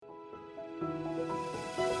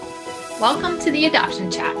Welcome to the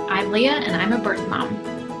Adoption Chat. I'm Leah and I'm a birth mom.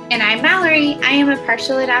 And I'm Mallory. I am a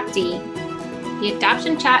partial adoptee. The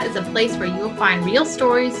Adoption Chat is a place where you will find real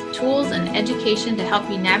stories, tools, and education to help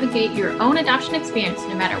you navigate your own adoption experience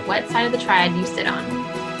no matter what side of the triad you sit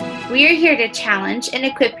on. We are here to challenge and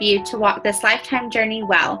equip you to walk this lifetime journey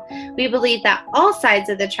well. We believe that all sides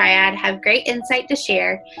of the triad have great insight to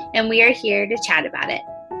share, and we are here to chat about it.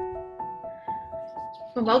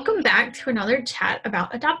 Well, welcome back to another chat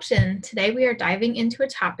about adoption. Today we are diving into a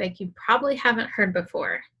topic you probably haven't heard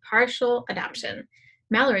before, partial adoption.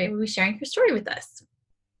 Mallory will be sharing her story with us.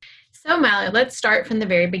 So Mallory, let's start from the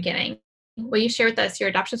very beginning. Will you share with us your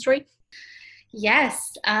adoption story?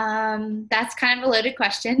 Yes, that's kind of a loaded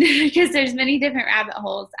question because there's many different rabbit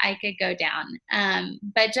holes I could go down.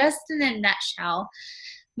 But just in a nutshell,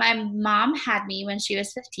 my mom had me when she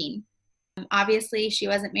was 15. Obviously, she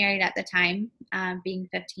wasn't married at the time, being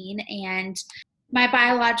 15, and my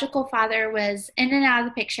biological father was in and out of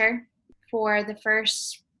the picture for the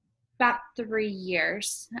first about 3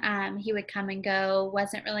 years. He would come and go,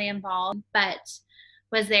 wasn't really involved, but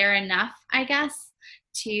was there enough, I guess,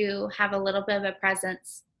 to have a little bit of a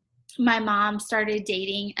presence. My mom started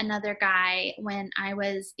dating another guy when I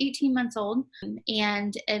was 18 months old,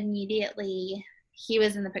 and immediately he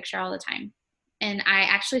was in the picture all the time. And I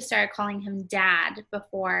actually started calling him Dad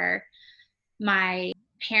before my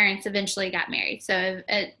parents eventually got married. So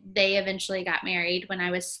they eventually got married when I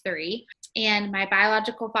was 3. And my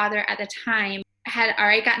biological father at the time had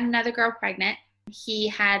already gotten another girl pregnant. He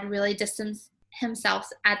had really distanced himself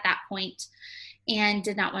at that point and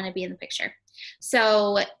did not want to be in the picture.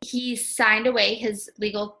 So he signed away his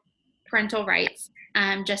legal parental rights,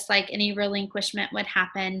 just like any relinquishment would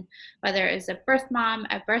happen, whether it was a birth mom,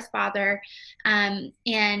 a birth father. And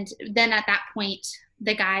then at that point,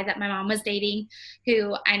 the guy that my mom was dating,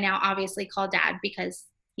 who I now obviously call Dad because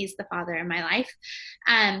he's the father in my life,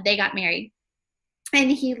 they got married.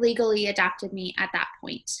 And he legally adopted me at that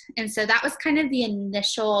point. And so that was kind of the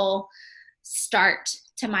initial start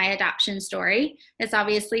to my adoption story. It's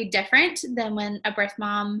obviously different than when a birth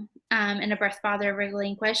mom and a birth father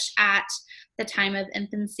relinquish at the time of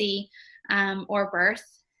infancy or birth.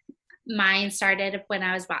 Mine started when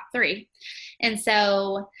I was about 3. And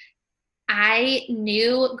so I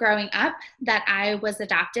knew growing up that I was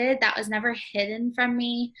adopted. That was never hidden from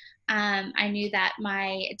me. I knew that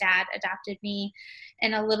my dad adopted me,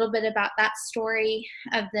 and a little bit about that story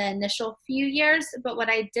of the initial few years. But what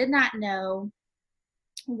I did not know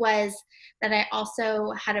was that I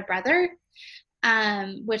also had a brother,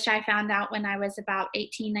 which I found out when I was about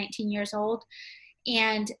 18, 19 years old,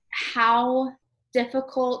 and how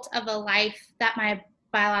difficult of a life that my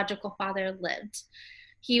biological father lived.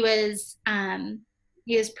 He was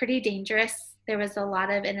pretty dangerous. There was a lot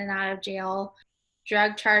of in and out of jail,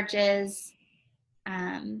 drug charges,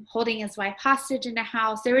 holding his wife hostage in a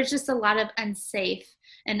house. There was just a lot of unsafe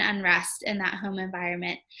and unrest in that home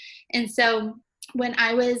environment. And so when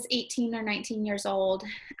I was 18 or 19 years old,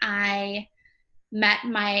 I met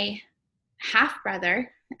my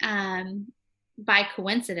half-brother by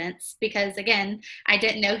coincidence because, again, I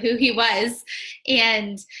didn't know who he was.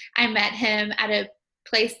 And I met him at a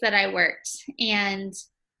place that I worked. And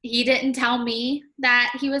he didn't tell me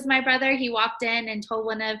that he was my brother. He walked in and told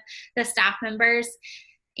one of the staff members,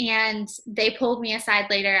 and they pulled me aside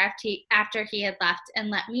later after he had left and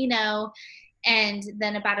let me know. And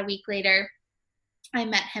then about a week later, I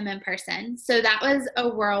met him in person. So that was a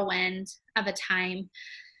whirlwind of a time.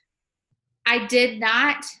 I did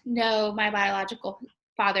not know my biological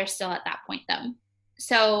father still at that point, though.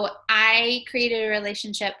 So I created a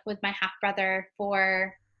relationship with my half-brother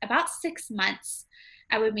for about 6 months.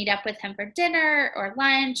 I would meet up with him for dinner or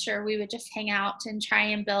lunch, or we would just hang out and try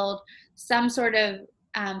and build some sort of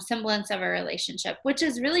semblance of a relationship, which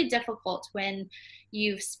is really difficult when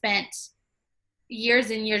you've spent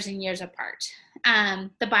years and years and years apart.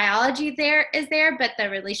 The biology there is there, but the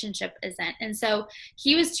relationship isn't. And so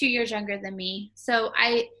he was 2 years younger than me. So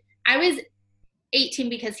I was 18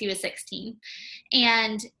 because he was 16.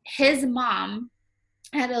 And his mom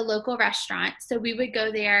had a local restaurant. So we would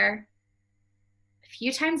go there a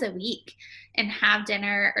few times a week and have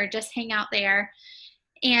dinner or just hang out there.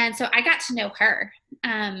 And so I got to know her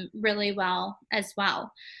really well as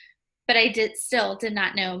well. But I still did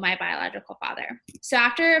not know my biological father. So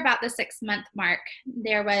after about the 6-month mark,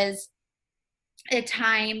 there was a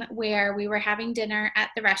time where we were having dinner at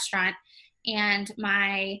the restaurant, and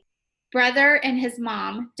my brother and his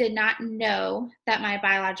mom did not know that my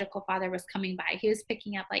biological father was coming by. He was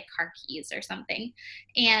picking up like car keys or something.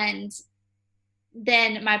 And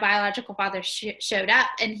then my biological father showed up,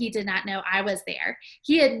 and he did not know I was there.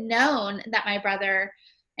 He had known that my brother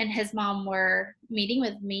and his mom were meeting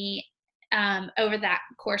with me over that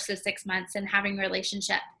course of 6 months and having a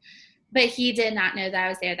relationship, but he did not know that I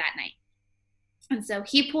was there that night. And so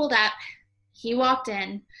he pulled up, he walked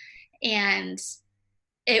in, and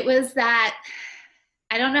it was that,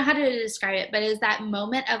 I don't know how to describe it, but it was that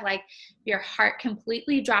moment of like your heart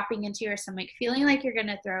completely dropping into your stomach, feeling like you're going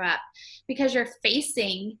to throw up, because you're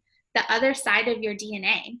facing the other side of your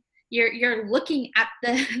DNA. You're looking at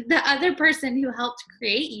the other person who helped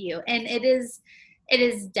create you. And it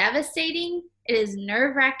is devastating. It is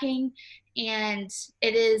nerve-wracking. And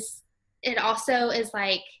it also is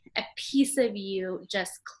like a piece of you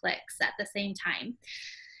just clicks at the same time.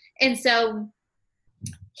 And so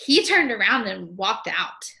he turned around and walked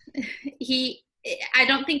out. I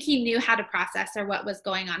don't think he knew how to process or what was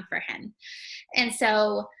going on for him. And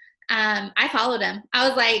so I followed him. I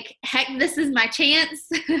was like, heck, this is my chance.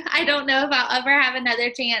 I don't know if I'll ever have another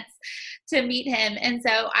chance to meet him. And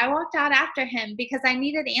so I walked out after him because I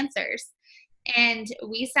needed answers. And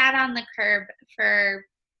we sat on the curb for,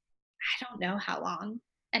 I don't know how long,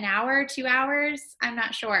 an hour, 2 hours, I'm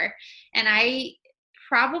not sure. And I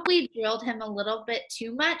probably drilled him a little bit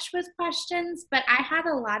too much with questions, but I had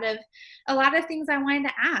a lot of things I wanted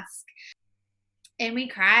to ask. And we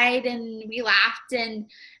cried and we laughed, and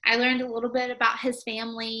I learned a little bit about his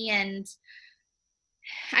family, and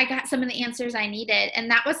I got some of the answers I needed.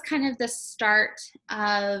 And that was kind of the start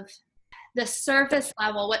of the surface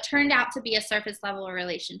level, what turned out to be a surface level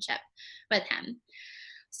relationship with him.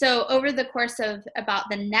 So over the course of about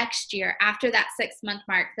the next year, after that 6-month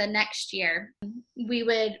mark, the next year, we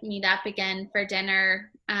would meet up again for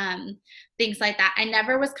dinner, things like that. I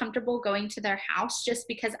never was comfortable going to their house just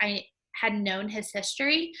because I had known his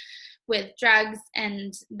history with drugs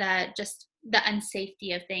and the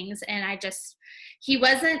unsafety of things. And he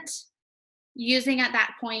wasn't using at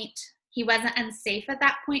that point. He wasn't unsafe at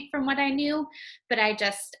that point from what I knew, but I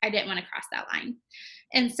didn't want to cross that line.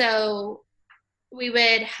 And so we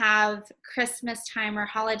would have Christmas time or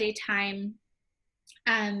holiday time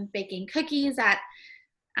baking cookies at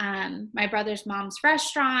my brother's mom's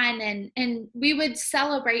restaurant, and we would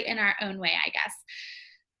celebrate in our own way, I guess.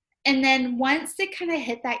 And then once it kind of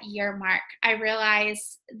hit that year mark, I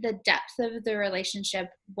realized the depth of the relationship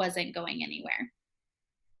wasn't going anywhere.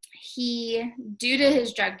 Due to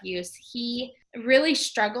his drug use, he really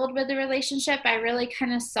struggled with the relationship. I really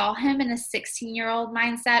kind of saw him in a 16-year-old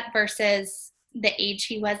mindset versus the age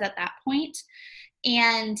he was at that point.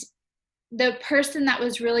 And the person that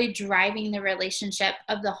was really driving the relationship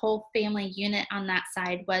of the whole family unit on that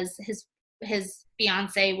side was his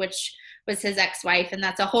fiance, which was his ex-wife. And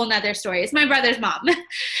that's a whole nother story. It's my brother's mom.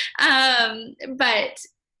 But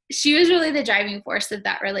she was really the driving force of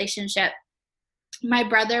that relationship. My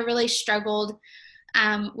brother really struggled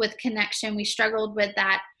with connection. We struggled with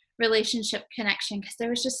that relationship connection because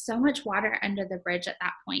there was just so much water under the bridge at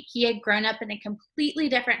that point. He had grown up in a completely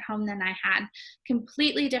different home than I had,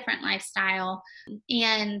 completely different lifestyle,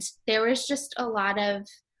 and there was just a lot of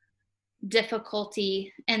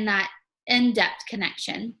difficulty in that in-depth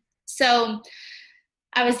connection. So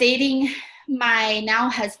I was dating my now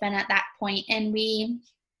husband at that point, and we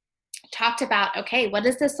talked about, okay, what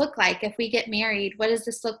does this look like if we get married? What does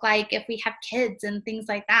this look like if we have kids and things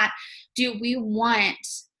like that? Do we want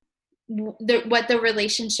what the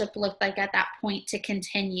relationship looked like at that point to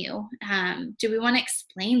continue? Do we want to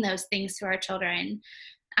explain those things to our children?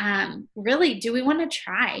 Really, do we want to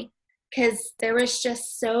try? Because there was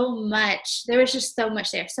just so much there, so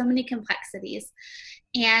many complexities.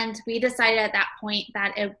 And we decided at that point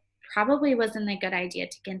that it probably wasn't a good idea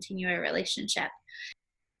to continue a relationship.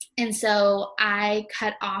 And so I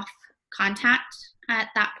cut off contact at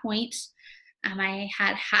that point. I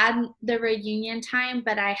had the reunion time,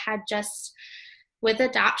 but I had with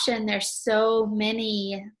adoption, there's so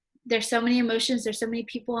many emotions, there's so many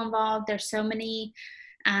people involved, there's so many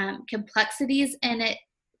complexities, and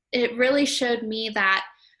it really showed me that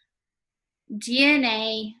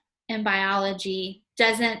DNA and biology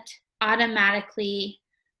doesn't automatically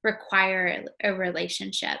require a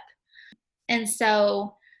relationship. And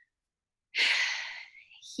so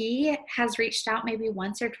he has reached out maybe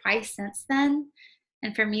once or twice since then.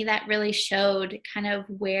 And for me, that really showed kind of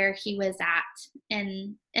where he was at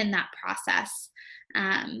in that process.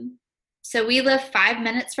 So we live 5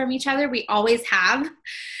 minutes from each other. We always have.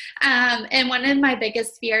 And one of my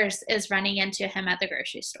biggest fears is running into him at the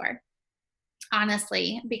grocery store,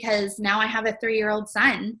 honestly, because now I have a 3-year-old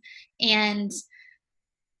son, and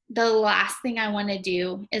the last thing I want to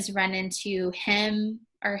do is run into him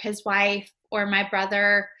or his wife or my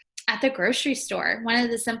brother at the grocery store. One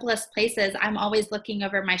of the simplest places, I'm always looking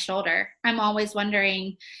over my shoulder. I'm always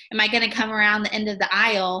wondering, am I going to come around the end of the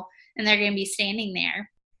aisle and they're going to be standing there?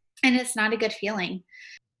 And it's not a good feeling.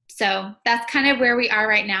 So that's kind of where we are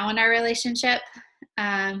right now in our relationship,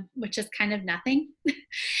 which is kind of nothing.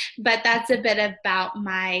 But that's a bit about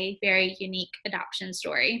my very unique adoption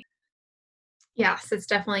story. Yes, it's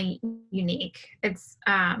definitely unique. It's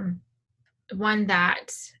one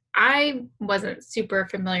that I wasn't super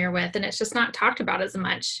familiar with, and it's just not talked about as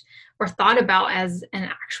much or thought about as an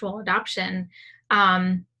actual adoption.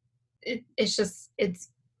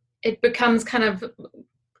 It becomes kind of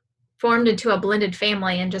formed into a blended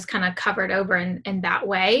family and just kind of covered over in that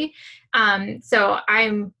way. So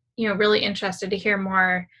I'm, really interested to hear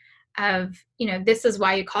more of, this is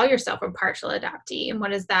why you call yourself a partial adoptee, and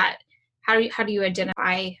what is that? How do you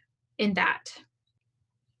identify in that?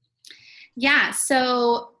 Yeah,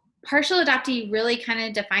 so partial adoptee really kind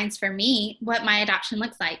of defines for me what my adoption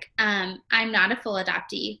looks like. I'm not a full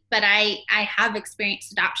adoptee, but I have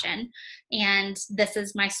experienced adoption, and this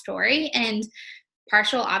is my story. And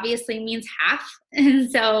partial obviously means half, and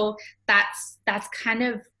so that's kind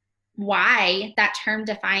of why that term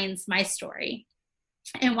defines my story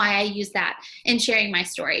and why I use that in sharing my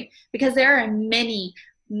story, because there are many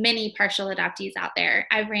partial adoptees out there.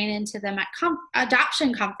 I've ran into them at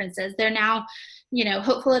adoption conferences. They're now,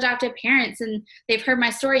 hopeful adoptive parents, and they've heard my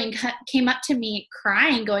story and came up to me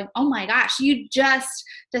crying, going, "Oh my gosh, you just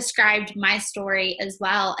described my story as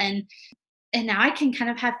well." And now I can kind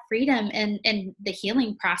of have freedom in the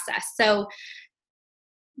healing process. So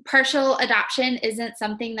partial adoption isn't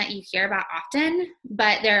something that you hear about often,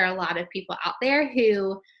 but there are a lot of people out there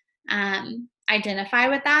who identify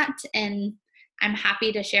with that. And I'm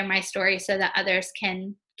happy to share my story so that others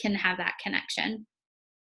can have that connection.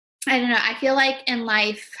 I don't know. I feel like in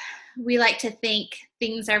life, we like to think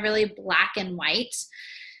things are really black and white,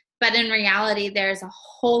 but in reality, there's a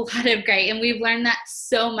whole lot of gray. And we've learned that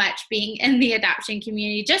so much being in the adoption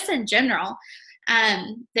community, just in general.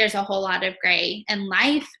 There's a whole lot of gray in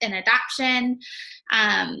life, in adoption.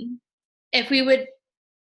 If we would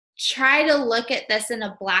try to look at this in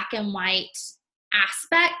a black and white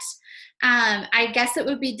aspect, I guess it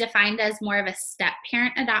would be defined as more of a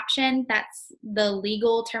step-parent adoption. That's the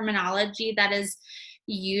legal terminology that is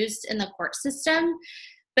used in the court system.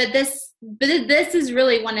 But this is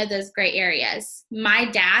really one of those gray areas. My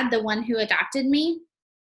dad, the one who adopted me,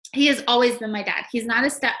 he has always been my dad. He's not a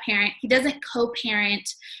step-parent. He doesn't co-parent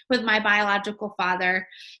with my biological father.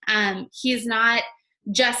 He's not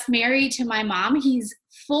just married to my mom. He's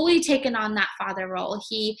fully taken on that father role.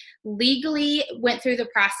 He legally went through the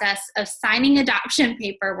process of signing adoption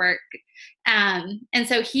paperwork. And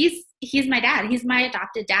so he's my dad. He's my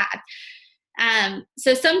adopted dad.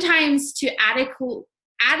 So sometimes to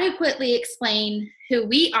adequately explain who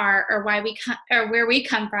we are or why we come or where we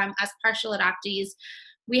come from as partial adoptees,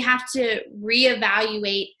 we have to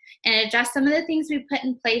reevaluate and adjust some of the things we put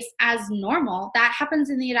in place as normal. That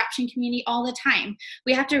happens in the adoption community all the time.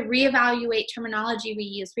 We have to reevaluate terminology we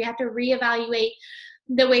use. We have to reevaluate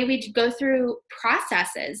the way we go through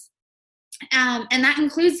processes. And that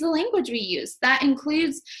includes the language we use. That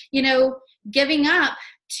includes, giving up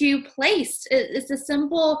to place. It's a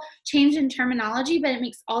simple change in terminology, but it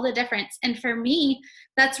makes all the difference. And for me,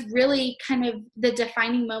 that's really kind of the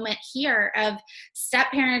defining moment here of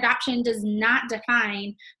step-parent adoption does not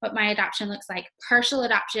define what my adoption looks like. Partial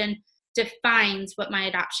adoption defines what my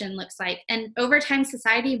adoption looks like. And over time,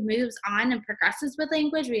 society moves on and progresses with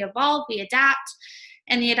language. We evolve, we adapt,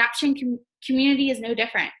 and the adoption community is no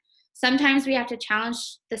different. Sometimes we have to challenge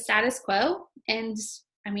the status quo, and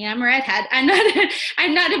I'm a redhead. I'm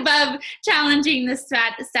not above challenging the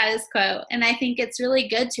status quo. And I think it's really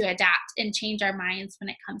good to adapt and change our minds when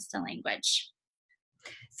it comes to language.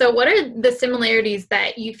 So what are the similarities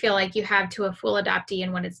that you feel like you have to a full adoptee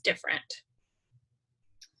and when it's different?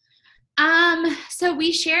 So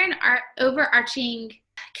we share an overarching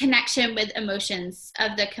connection with emotions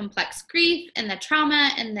of the complex grief and the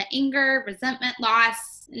trauma and the anger, resentment,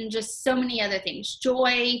 loss, and just so many other things.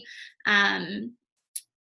 Joy,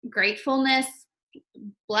 gratefulness,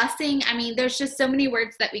 blessing. There's just so many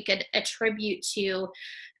words that we could attribute to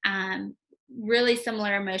really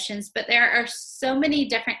similar emotions, but there are so many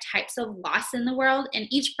different types of loss in the world, and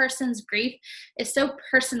each person's grief is so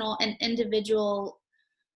personal and individualized,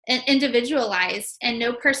 and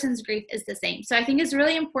no person's grief is the same. So I think it's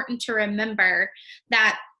really important to remember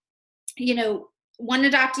that, one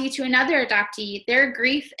adoptee to another adoptee, their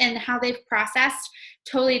grief and how they've processed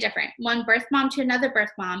totally different. One birth mom to another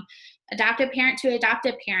birth mom, adoptive parent to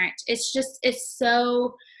adoptive parent. It's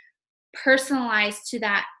so personalized to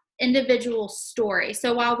that individual story.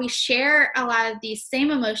 So while we share a lot of these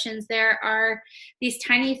same emotions, there are these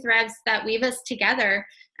tiny threads that weave us together.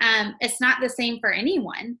 It's not the same for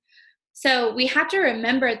anyone. So we have to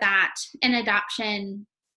remember that in adoption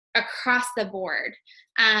across the board.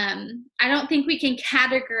 I don't think we can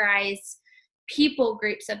categorize people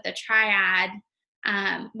groups of the triad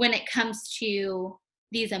when it comes to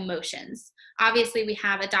these emotions. Obviously, we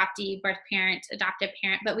have adoptee, birth parent, adoptive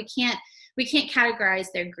parent, but we can't categorize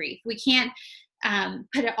their grief. We can't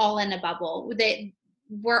put it all in a bubble.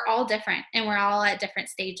 We're all different, and we're all at different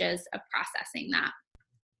stages of processing that.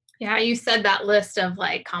 Yeah, you said that list of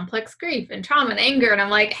like complex grief and trauma and anger, and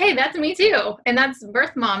I'm like, hey, that's me too. And that's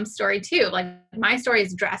birth mom's story too. Like my story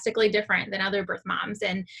is drastically different than other birth moms.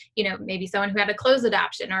 And, maybe someone who had a closed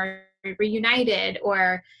adoption or reunited,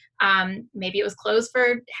 or maybe it was closed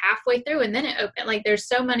for halfway through and then it opened. Like there's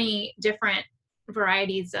so many different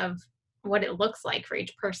varieties of what it looks like for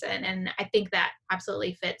each person. And I think that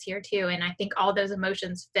absolutely fits here too. And I think all those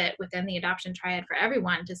emotions fit within the adoption triad for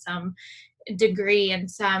everyone to some degree, and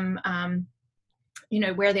some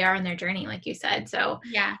where they are in their journey, like you said. So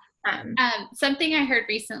yeah. Something I heard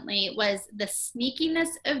recently was the sneakiness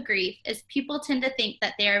of grief is people tend to think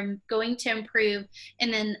that they're going to improve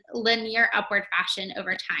in a linear upward fashion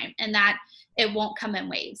over time, and that it won't come in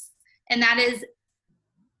waves. And that is,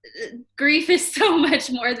 grief is so much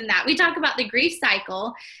more than that. We talk about the grief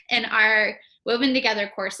cycle in our Woven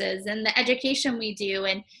Together courses and the education we do,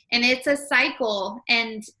 and it's a cycle,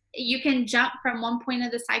 and you can jump from one point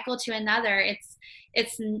of the cycle to another.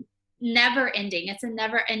 It's never ending. It's a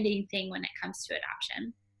never ending thing when it comes to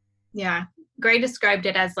adoption. Yeah. Gray described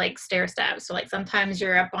it as like stair steps. So like sometimes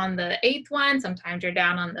you're up on the 8th one, sometimes you're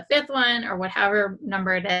down on the 5th one, or whatever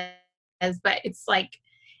number it is. But it's like,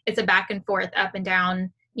 it's a back and forth, up and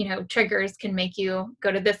down. Triggers can make you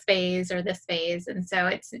go to this phase or this phase. And so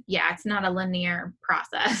it's not a linear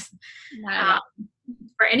process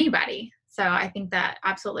for anybody. So I think that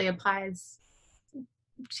absolutely applies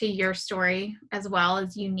to your story as well,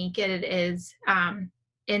 as unique it is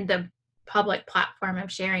in the public platform of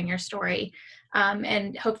sharing your story.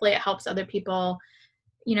 And hopefully it helps other people,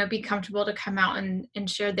 be comfortable to come out and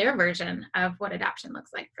share their version of what adoption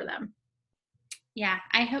looks like for them. Yeah,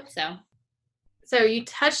 I hope so. So you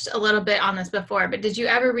touched a little bit on this before, but did you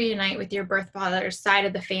ever reunite with your birth father's side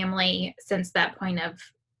of the family since that point of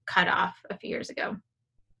cutoff a few years ago?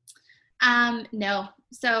 No.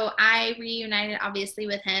 So I reunited obviously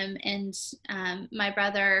with him and my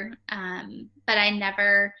brother, but I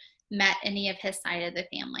never met any of his side of the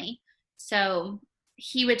family. So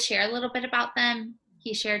he would share a little bit about them.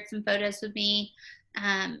 He shared some photos with me.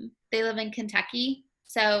 They live in Kentucky,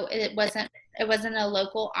 so it wasn't a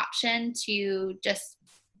local option to just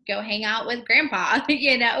go hang out with grandpa,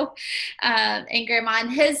 and grandma.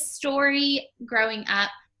 And his story growing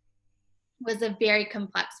up was a very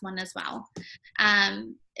complex one as well.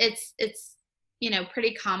 It's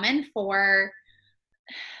pretty common for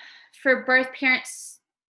birth parents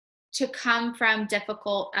to come from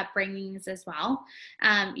difficult upbringings as well.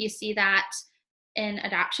 You see that in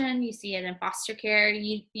adoption, you see it in foster care,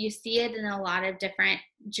 you see it in a lot of different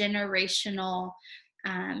generational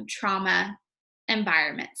trauma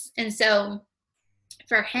environments. And so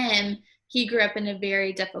for him, he grew up in a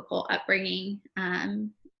very difficult upbringing.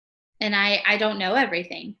 And I don't know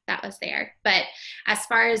everything that was there. But as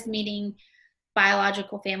far as meeting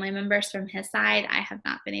biological family members from his side, I have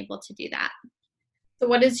not been able to do that. So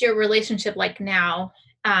what is your relationship like now?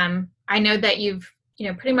 I know that you've,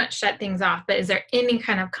 pretty much shut things off, but is there any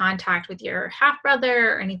kind of contact with your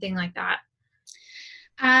half-brother or anything like that?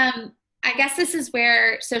 I guess this is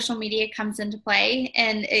where social media comes into play,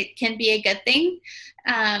 and it can be a good thing,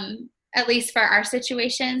 at least for our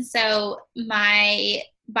situation. So my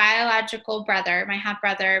biological brother, my half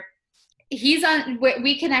brother,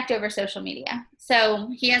 we connect over social media. So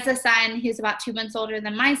he has a son who's about 2 months older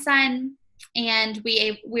than my son, and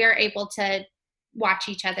we are able to watch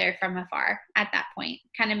each other from afar at that point,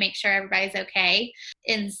 kind of make sure everybody's okay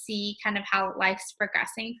and see kind of how life's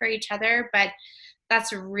progressing for each other. But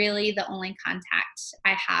that's really the only contact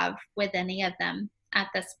I have with any of them at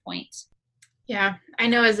this point. Yeah, I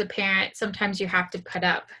know as a parent, sometimes you have to put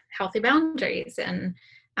up healthy boundaries, and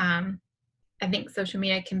I think social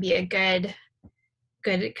media can be a good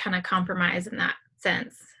kind of compromise in that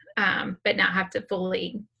sense, but not have to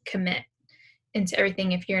fully commit into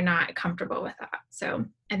everything if you're not comfortable with that. So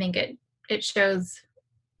I think it shows,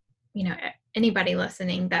 anybody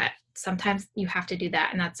listening that sometimes you have to do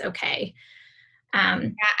that, and that's okay. Yeah,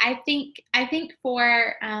 I think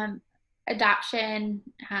for adoption,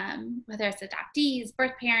 whether it's adoptees,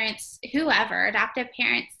 birth parents, whoever, adoptive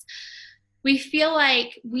parents, we feel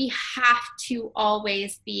like we have to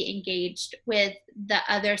always be engaged with the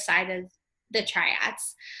other side of the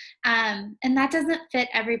triads. And that doesn't fit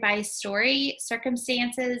everybody's story,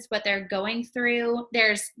 circumstances, what they're going through.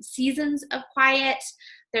 There's seasons of quiet,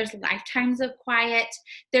 there's lifetimes of quiet,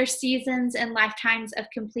 there's seasons and lifetimes of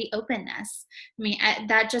complete openness. I mean,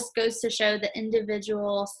 that just goes to show the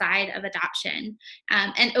individual side of adoption.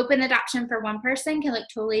 And open adoption for one person can look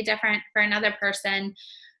totally different for another person,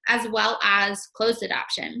 as well as closed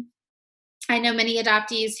adoption. I know many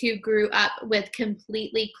adoptees who grew up with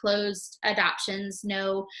completely closed adoptions,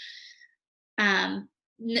 no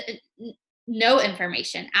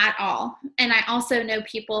information at all. And I also know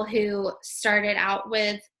people who started out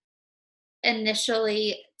with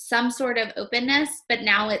initially some sort of openness, but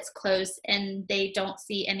now it's closed and they don't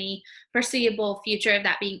see any foreseeable future of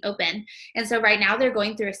that being open. And so right now they're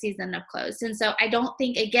going through a season of closed. And so I don't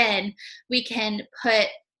think, again, we can put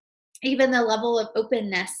even the level of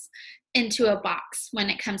openness into a box when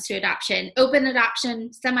it comes to adoption. Open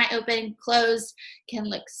adoption, semi-open, closed can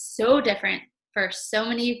look so different for so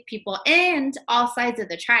many people and all sides of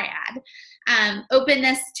the triad.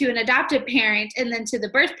 Openness to an adoptive parent, and then to the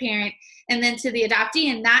birth parent, and then to the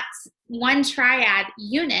adoptee, and that's one triad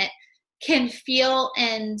unit, can feel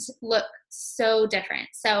and look so different.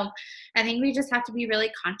 So I think we just have to be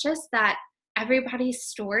really conscious that everybody's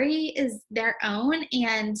story is their own,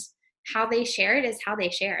 and how they share it is how they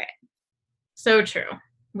share it. So true.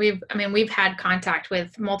 We've had contact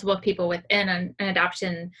with multiple people within an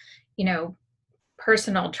adoption,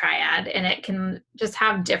 personal triad, and it can just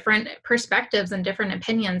have different perspectives and different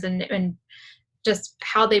opinions and just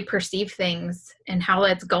how they perceive things and how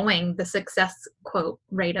it's going, the success quote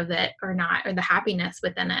rate of it or not, or the happiness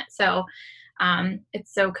within it. So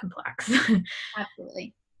it's so complex.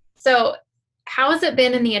 Absolutely. So how has it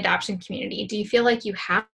been in the adoption community? Do you feel like you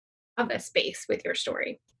have a space with your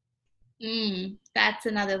story? That's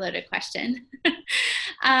another loaded question.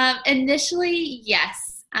 Initially,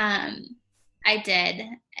 yes, I did.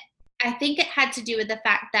 I think it had to do with the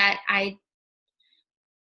fact that I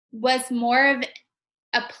was more of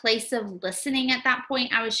a place of listening at that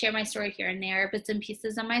point. I would share my story here and there, bits and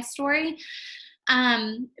pieces of my story.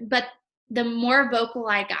 But the more vocal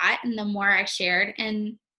I got and the more I shared,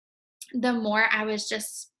 and the more I was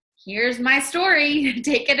just, here's my story,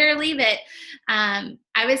 take it or leave it.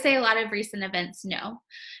 I would say a lot of recent events, no,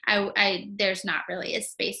 there's not really a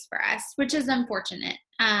space for us, which is unfortunate.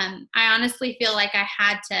 I honestly feel like I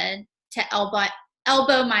had to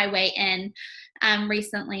elbow my way in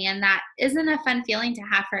recently, and that isn't a fun feeling to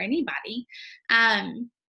have for anybody.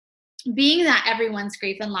 Being that everyone's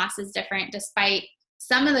grief and loss is different, despite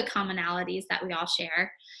some of the commonalities that we all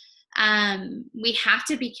share, we have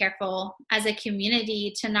to be careful as a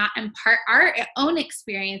community to not impart our own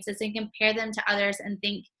experiences and compare them to others and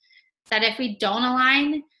think that if we don't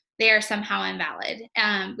align, they are somehow invalid.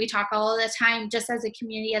 We talk all the time, just as a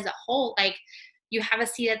community as a whole, like, you have a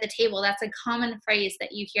seat at the table. That's a common phrase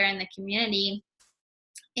that you hear in the community.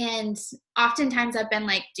 And oftentimes I've been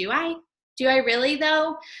like, do I really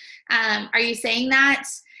though? Are you saying that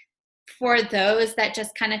for those that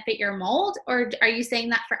just kind of fit your mold, or are you saying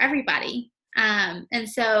that for everybody? And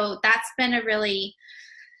so that's been a really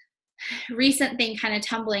recent thing kind of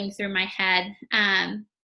tumbling through my head.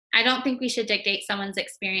 I don't think we should dictate someone's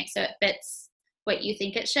experience so it fits what you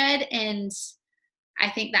think it should. And I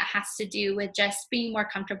think that has to do with just being more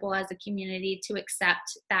comfortable as a community to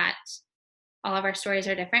accept that all of our stories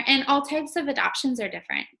are different and all types of adoptions are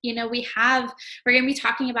different. We're going to be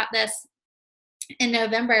talking about this in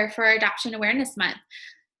November for Adoption Awareness Month.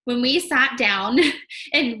 When we sat down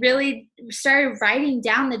and really started writing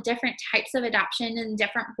down the different types of adoption and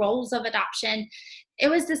different roles of adoption, it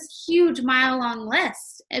was this huge mile-long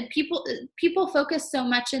list. And people focus so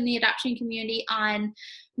much in the adoption community on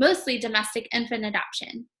mostly domestic infant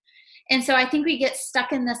adoption. And so I think we get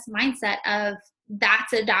stuck in this mindset of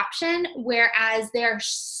that's adoption, whereas there are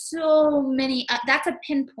so many, that's a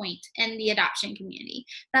pinpoint in the adoption community.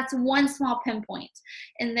 That's one small pinpoint.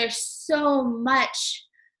 And there's so much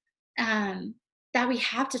that we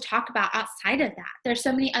have to talk about outside of that. There's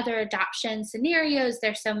so many other adoption scenarios.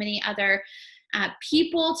 There's so many other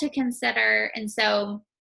people to consider. And so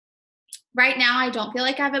right now I don't feel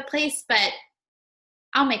like I have a place, but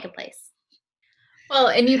I'll make a place. Well,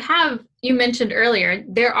 and you mentioned earlier,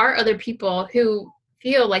 there are other people who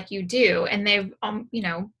feel like you do, and they've,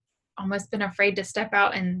 almost been afraid to step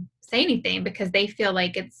out and say anything because they feel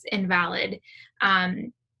like it's invalid.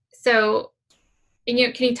 So, can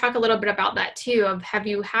you talk a little bit about that too? Have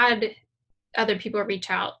you had other people reach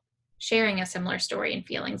out sharing a similar story and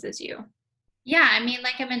feelings as you? Yeah, I mean,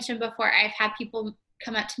 like I mentioned before, I've had people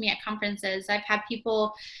come up to me at conferences. I've had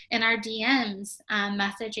people in our DMs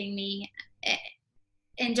messaging me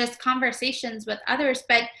in just conversations with others,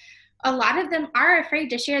 but a lot of them are afraid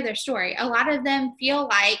to share their story. A lot of them feel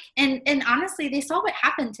like, and honestly, they saw what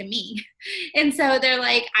happened to me. And so they're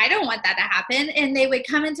like, I don't want that to happen. And they would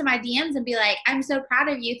come into my DMs and be like, I'm so proud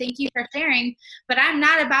of you. Thank you for sharing. But I'm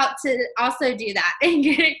not about to also do that and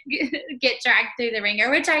get dragged through the ringer,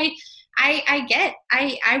 which I get.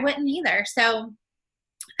 I wouldn't either. So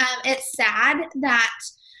it's sad that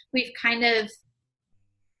we've kind of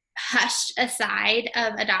hushed a side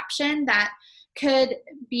of adoption that could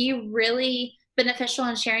be really beneficial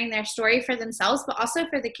in sharing their story for themselves, but also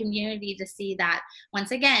for the community to see that,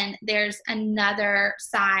 once again, there's another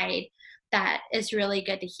side that is really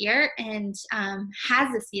good to hear and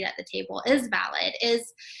has a seat at the table, is valid,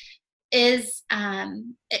 is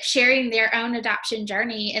sharing their own adoption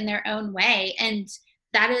journey in their own way. And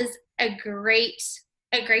that is a great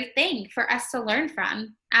thing for us to learn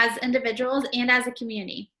from as individuals and as a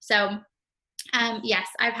community. So yes,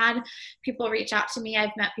 I've had people reach out to me.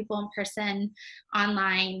 I've met people in person,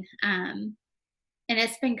 online, and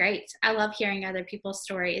it's been great. I love hearing other people's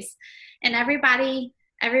stories, and everybody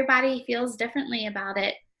feels differently about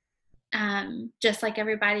it. Just like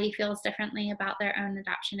everybody feels differently about their own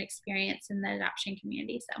adoption experience in the adoption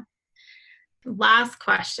community. So, last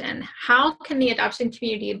question. How can the adoption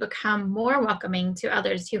community become more welcoming to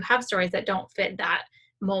others who have stories that don't fit that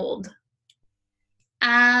mold?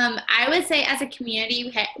 I would say as a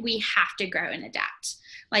community, we have to grow and adapt.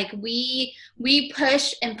 Like we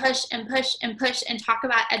push and push and push and push and talk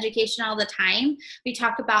about education all the time. We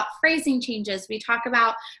talk about phrasing changes. We talk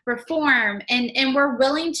about reform, and we're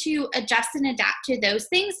willing to adjust and adapt to those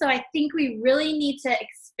things. So I think we really need to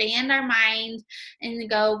expand our mind and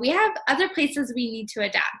go, we have other places we need to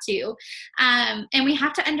adapt to. And we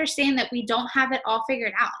have to understand that we don't have it all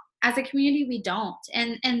figured out. As a community, we don't.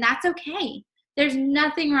 And that's okay. There's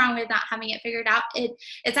nothing wrong with not having it figured out.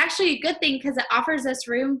 It's actually a good thing because it offers us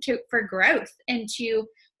room for growth and to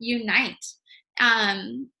unite.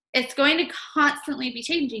 It's going to constantly be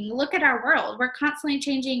changing. Look at our world. We're constantly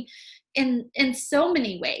changing in so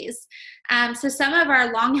many ways. So some of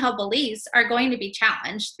our long-held beliefs are going to be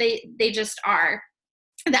challenged. They just are.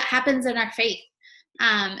 That happens in our faith.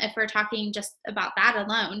 If we're talking just about that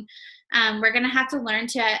alone, we're going to have to learn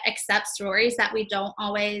to accept stories that we don't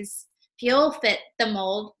always feel fit the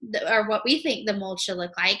mold or what we think the mold should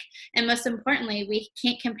look like. And most importantly, we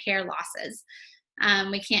can't compare losses.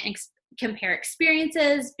 We can't compare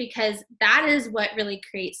experiences, because that is what really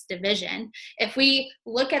creates division. If we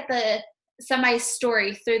look at somebody's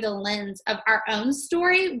story through the lens of our own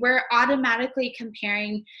story, we're automatically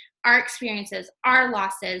comparing our experiences, our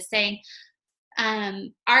losses, saying,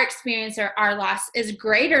 our experience or our loss is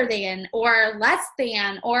greater than or less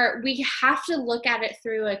than, or we have to look at it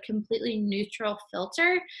through a completely neutral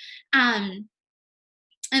filter.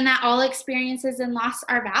 And that all experiences and loss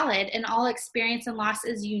are valid, and all experience and loss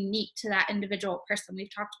is unique to that individual person.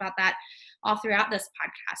 We've talked about that all throughout this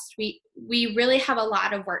podcast. We really have a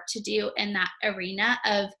lot of work to do in that arena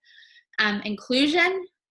of inclusion,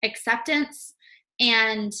 acceptance,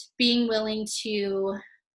 and being willing to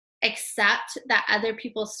accept that other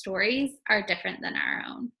people's stories are different than our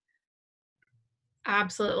own.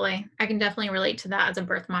 Absolutely. I can definitely relate to that as a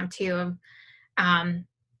birth mom too, of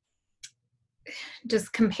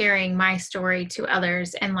just comparing my story to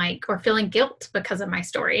others and or feeling guilt because of my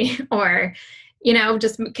story or,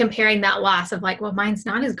 just comparing that loss of well, mine's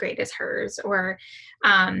not as great as hers, or,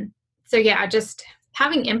 so yeah, just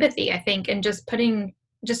having empathy, I think, and just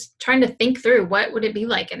trying to think through what would it be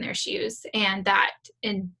like in their shoes, and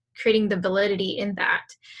creating the validity in that,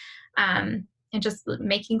 and just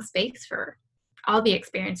making space for all the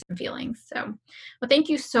experience and feelings. So, well, thank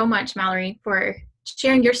you so much, Mallory, for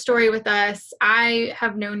sharing your story with us. I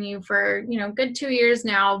have known you for, good 2 years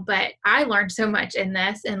now, but I learned so much in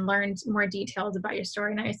this and learned more details about your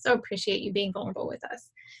story. And I so appreciate you being vulnerable with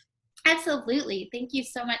us. Absolutely. Thank you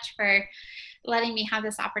so much for letting me have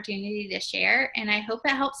this opportunity to share. And I hope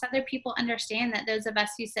it helps other people understand that those of us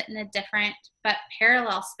who sit in a different but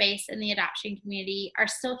parallel space in the adoption community are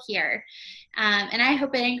still here. And I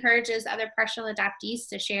hope it encourages other partial adoptees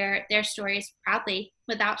to share their stories proudly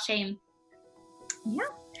without shame. Yeah.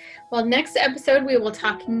 Well, next episode, we will be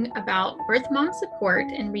talking about birth mom support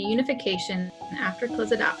and reunification after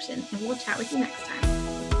closed adoption. And we'll chat with you next time.